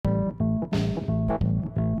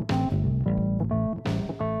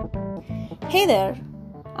Hey there,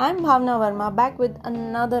 I'm Bhavna Verma back with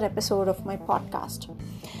another episode of my podcast.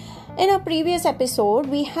 In a previous episode,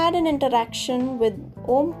 we had an interaction with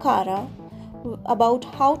Omkara about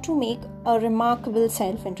how to make a remarkable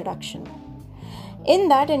self introduction. In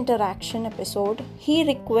that interaction episode, he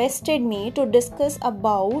requested me to discuss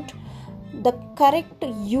about the correct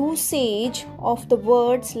usage of the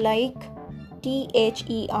words like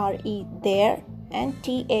THERE there and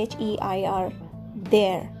THEIR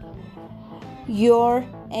there, your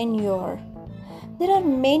and your. There are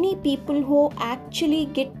many people who actually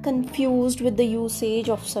get confused with the usage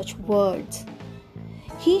of such words.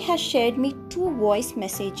 He has shared me 2 voice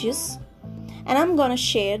messages, and I'm gonna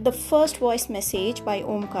share the first voice message by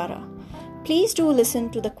Omkara. Please do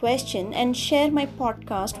listen to the question and share my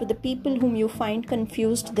podcast with the people whom you find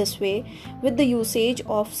confused this way with the usage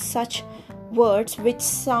of such words which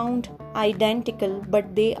sound identical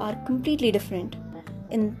but they are completely different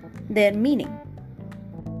in their meaning.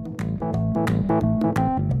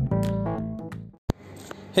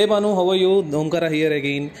 Hey Banu, how are you? Omkara here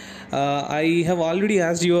again. I have already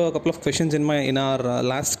asked you a couple of questions in our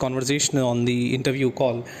last conversation on the interview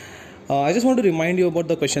call. I just want to remind you about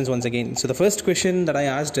the questions once again. So the first question that I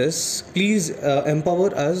asked is, please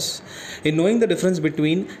empower us in knowing the difference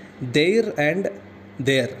between there and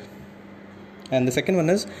there. And the second one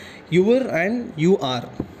is your and you are.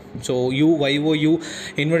 So you, you,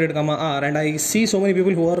 inverted comma are. And I see so many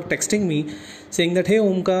people who are texting me saying that, hey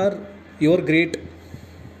Omkar, you're great.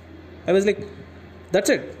 I was like, that's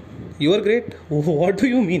it. You are great. What do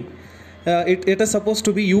you mean? It is supposed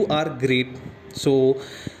to be you are great. So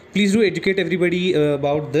please do educate everybody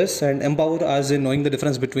about this and empower us in knowing the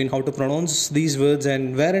difference between how to pronounce these words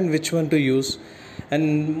and where and which one to use,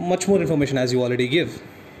 and much more information as you already give.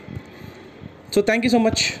 So thank you so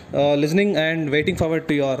much listening and waiting forward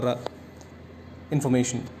to your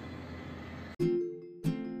information.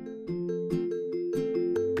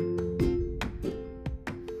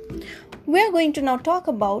 We are going to now talk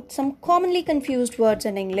about some commonly confused words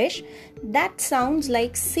in English that sounds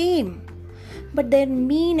like same, but their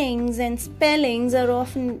meanings and spellings are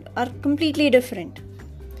completely different.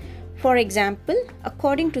 For example,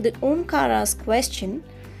 according to the Omkara's question,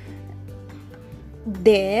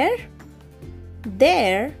 there,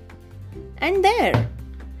 and there.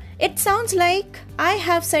 It sounds like I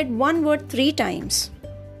have said one word 3 times.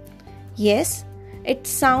 Yes, it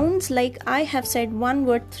sounds like I have said one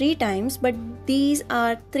word 3 times, but these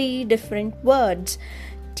are 3 different words.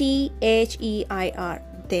 THEIR,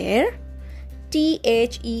 there.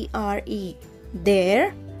 THERE,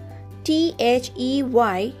 there.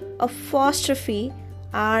 THEY, apostrophe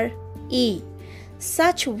RE.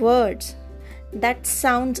 Such words that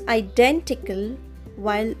sounds identical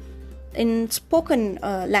while in spoken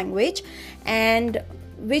language and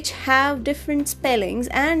which have different spellings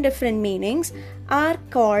and different meanings are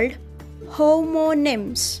called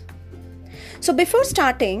homonyms. So before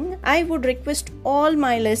starting, I would request all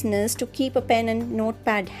my listeners to keep a pen and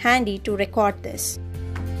notepad handy to record this.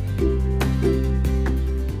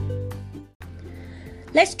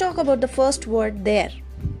 Let's talk about the first word there.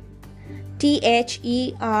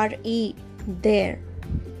 THERE, there.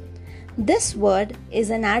 This word is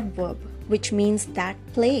an adverb which means that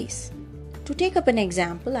place. To take up an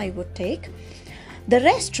example, I would take, the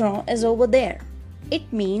restaurant is over there.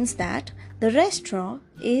 It means that the restaurant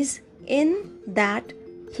is in that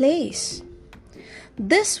place.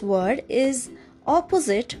 This word is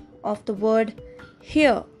opposite of the word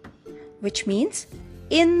here, which means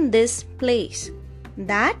in this place.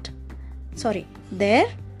 There,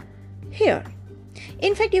 here.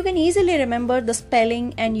 In fact, you can easily remember the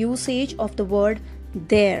spelling and usage of the word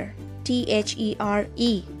there, THERE,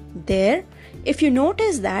 there, if you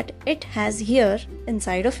notice that it has here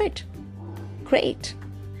inside of it. Great.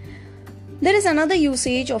 There is another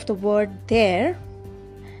usage of the word there.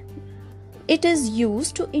 It is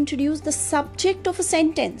used to introduce the subject of a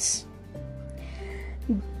sentence.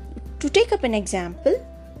 To take up an example,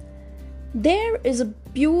 there is a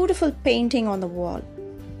beautiful painting on the wall.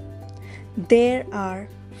 There are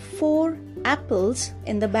 4 apples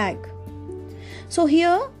in the bag. So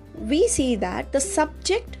here we see that the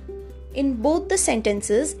subject in both the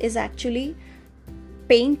sentences is actually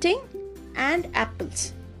painting and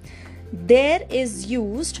apples. There is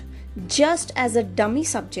used just as a dummy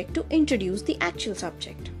subject to introduce the actual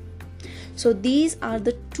subject. So these are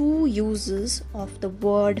the 2 uses of the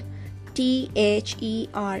word THERE,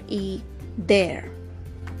 there.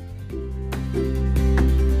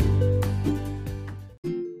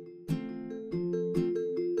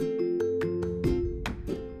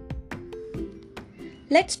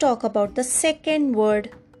 Let's talk about the second word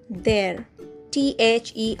there.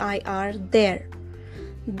 T-H-E-I-R, there.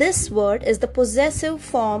 This word is the possessive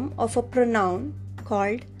form of a pronoun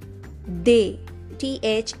called they.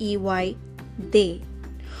 T-H-E-Y, they.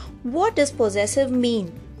 What does possessive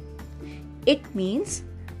mean? It means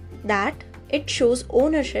that it shows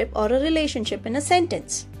ownership or a relationship in a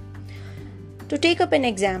sentence. To take up an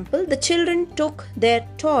example, the children took their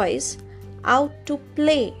toys out to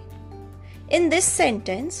play. In this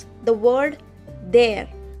sentence, the word there,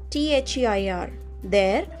 T-H-E-I-R,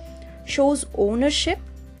 there, shows ownership,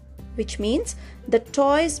 which means the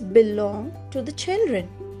toys belong to the children.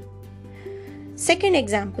 Second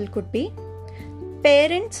example could be,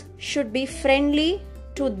 parents should be friendly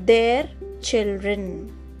to their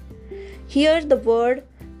children. Here the word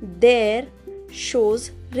there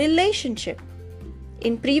shows relationship.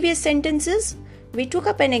 In previous sentences, we took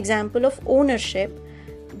up an example of ownership.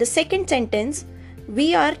 The second sentence,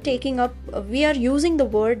 we are using the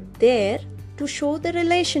word there to show the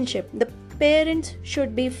relationship. The parents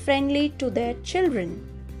should be friendly to their children.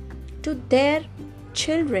 To their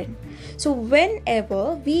children. So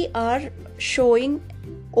whenever we are showing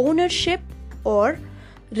ownership or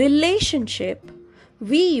relationship,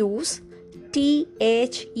 we use T-H-E-I-R,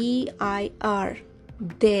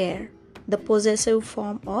 there, the possessive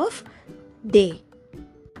form of they.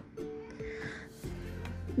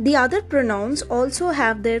 The other pronouns also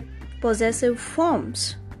have their possessive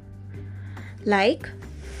forms. Like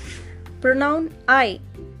pronoun I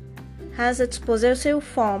has its possessive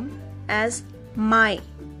form as my.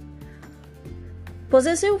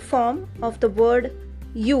 Possessive form of the word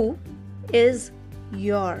you is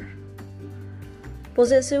your.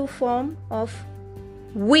 Possessive form of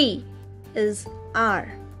we is our.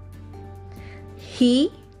 He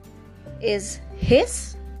is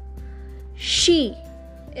his. She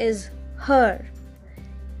is her.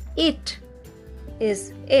 It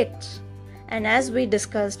is it. And as we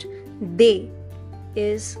discussed, they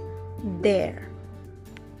is their.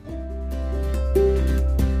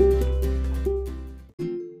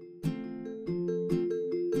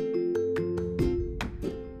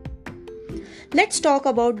 Let's talk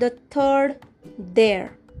about the third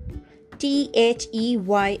there.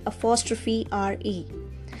 T-H-E-Y'-R-E.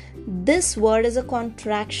 This word is a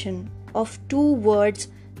contraction of two words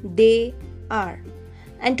they are.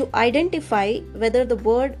 And to identify whether the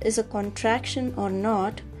word is a contraction or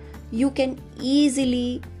not, you can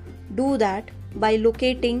easily do that by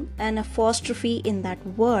locating an apostrophe in that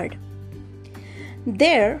word.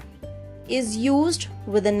 There is used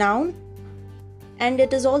with a noun and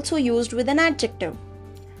it is also used with an adjective.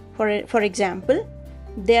 For example,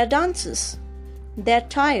 their dances, they're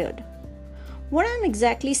tired. What I'm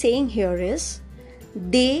exactly saying here is,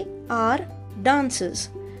 they are dances,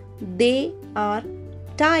 they are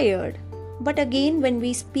tired. But again, when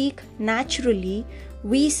we speak naturally,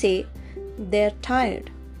 we say they're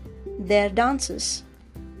tired, they're dances.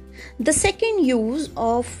 The second use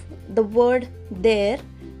of the word there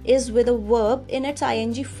is with a verb in its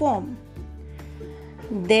ing form.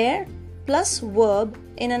 There plus verb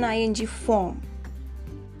in an ing form.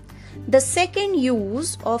 The second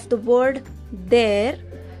use of the word there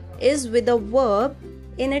is with a verb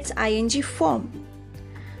in its ing form.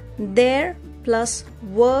 There plus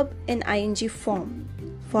verb in ing form.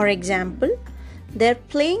 For example, they're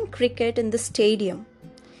playing cricket in the stadium.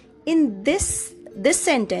 In this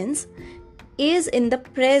sentence is in the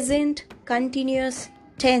present continuous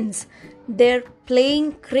tense. They're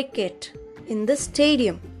playing cricket in the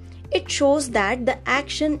stadium. It shows that the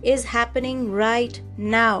action is happening right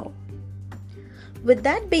now. With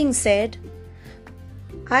that being said,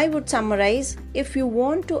 I would summarize, if you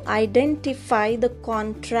want to identify the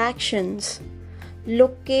contractions,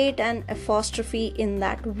 locate an apostrophe in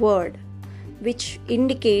that word, which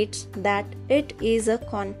indicates that it is a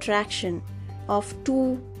contraction of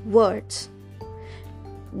two words.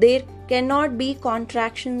 There cannot be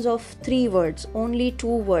contractions of three words, only two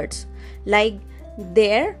words, like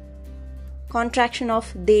there, contraction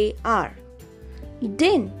of they are.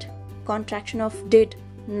 Didn't, contraction of did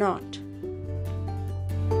not.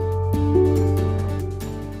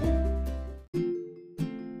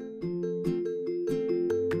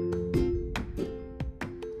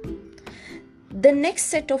 The next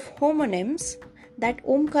set of homonyms that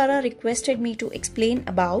Omkara requested me to explain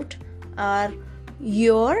about are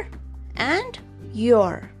your and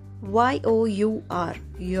your. Y-O-U-R,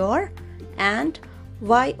 your, and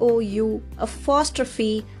Y-O-U'-R-E.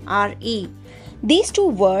 These two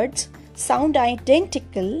words sound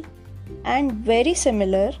identical and very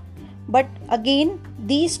similar, but again,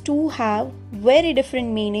 these two have very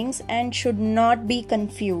different meanings and should not be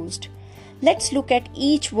confused. Let's look at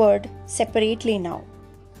each word separately now.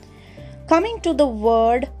 Coming to the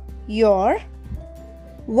word your,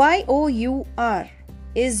 Y-O-U-R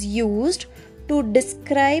is used to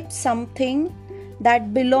describe something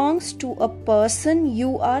that belongs to a person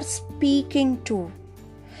you are speaking to.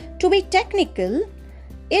 To be technical,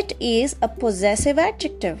 it is a possessive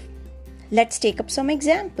adjective. Let's take up some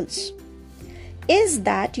examples. Is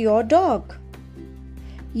that your dog?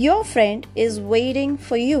 Your friend is waiting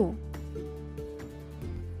for you.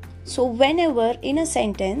 So whenever in a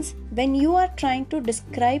sentence, when you are trying to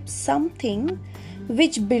describe something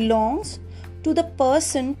which belongs to the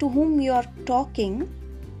person to whom you are talking,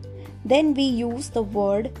 then we use the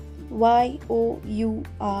word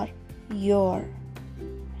Y-O-U-R, your.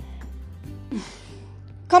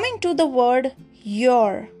 Coming to the word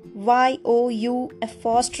your, Y-O-U'-R-E.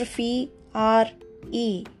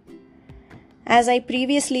 As I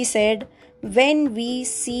previously said, when we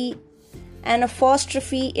see an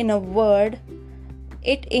apostrophe in a word,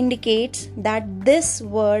 it indicates that this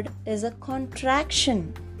word is a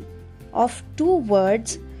contraction of two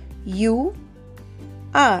words, you,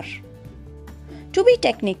 are. To be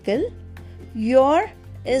technical, your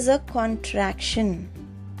is a contraction.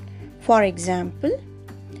 For example,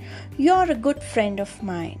 you're a good friend of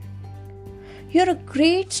mine. You're a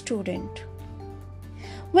great student.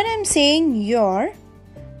 When I'm saying your,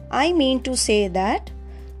 I mean to say that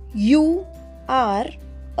you are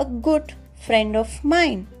a good friend of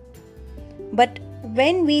mine. But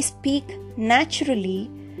when we speak naturally,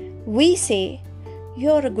 we say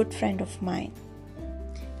you're a good friend of mine.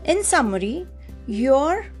 In summary,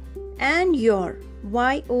 your and your,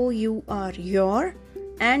 Y-O-U-R, your,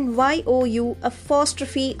 and Y-O-U'-R-E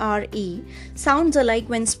sounds alike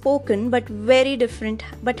when spoken but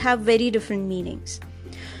have very different meanings.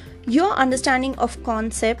 Your understanding of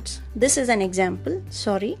concepts, this is an example,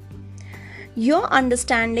 your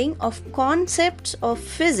understanding of concepts of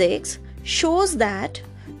physics shows that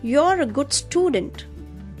you're a good student.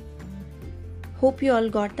 Hope you all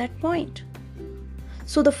got that point.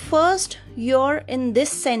 So the first your in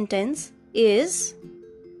this sentence is,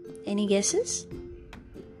 any guesses?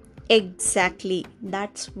 Exactly,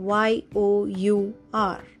 that's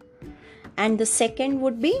Y-O-U-R. And the second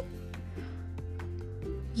would be,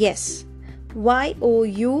 yes, Y-O-U'-R-E.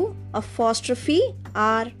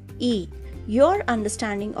 Your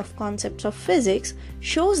understanding of concepts of physics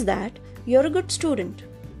shows that you're a good student.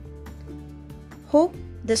 Hope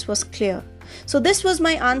this was clear. So this was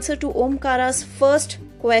my answer to Omkara's first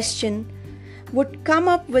question. Would come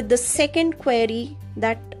up with the second query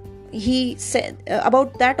that he said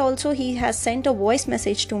about that. Also, he has sent a voice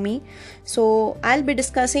message to me. So I'll be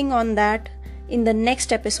discussing on that in the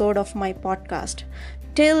next episode of my podcast.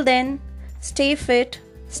 Till then, stay fit,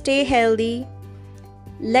 stay healthy.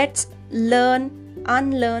 Let's learn,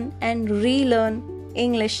 unlearn, and relearn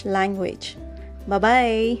English language.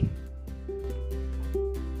 Bye-bye.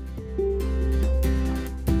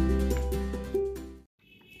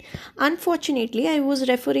 Unfortunately, I was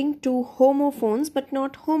referring to homophones but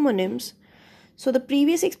not homonyms. So the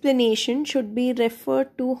previous explanation should be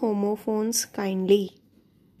referred to homophones kindly.